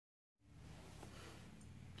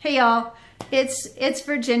Hey y'all, it's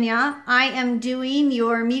Virginia. I am doing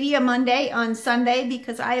your Media Monday on Sunday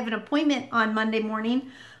because I have an appointment on Monday morning,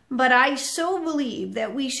 but I so believe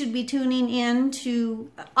that we should be tuning in to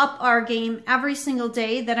up our game every single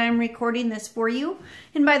day that I'm recording this for you.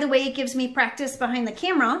 And by the way, it gives me practice behind the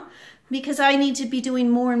camera because I need to be doing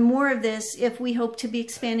more and more of this if we hope to be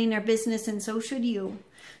expanding our business, and so should you.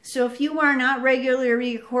 So if you are not regularly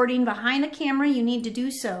recording behind a camera, you need to do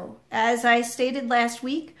so. As I stated last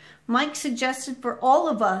week, Mike suggested for all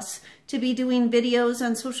of us to be doing videos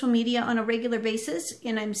on social media on a regular basis,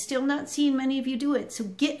 and I'm still not seeing many of you do it. So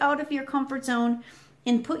get out of your comfort zone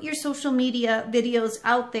and put your social media videos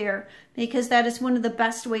out there, because that is one of the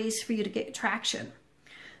best ways for you to get traction.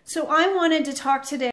 So I wanted to talk today